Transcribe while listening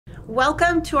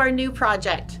Welcome to our new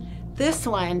project. This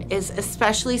one is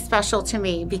especially special to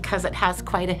me because it has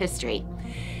quite a history.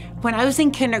 When I was in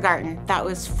kindergarten, that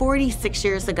was 46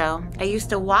 years ago, I used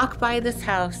to walk by this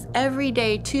house every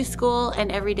day to school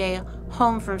and every day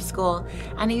home from school.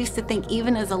 And I used to think,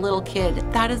 even as a little kid,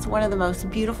 that is one of the most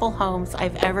beautiful homes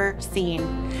I've ever seen.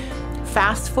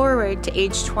 Fast forward to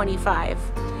age 25.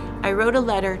 I wrote a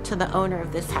letter to the owner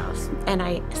of this house and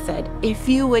I said, if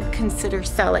you would consider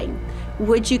selling,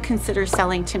 would you consider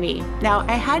selling to me? Now,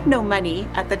 I had no money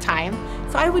at the time,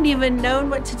 so I wouldn't even known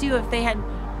what to do if they had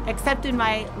accepted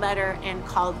my letter and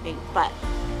called me. But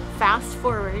fast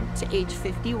forward to age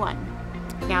 51.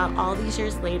 Now, all these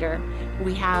years later,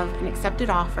 we have an accepted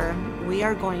offer.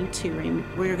 We're going to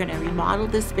remodel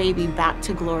this baby back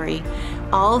to glory.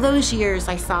 All those years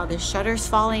I saw the shutters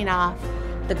falling off,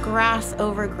 the grass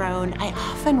overgrown. I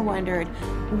often wondered,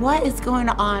 what is going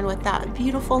on with that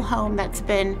beautiful home that's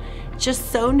been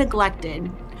just so neglected?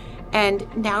 And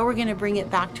now we're gonna bring it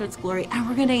back to its glory, and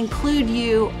we're gonna include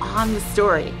you on the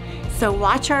story. So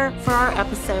watch for our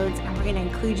episodes, and we're gonna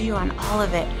include you on all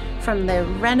of it, from the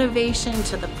renovation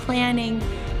to the planning,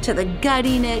 to the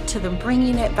gutting it, to the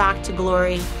bringing it back to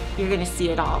glory. You're gonna see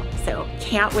it all. So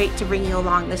can't wait to bring you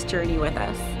along this journey with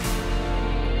us.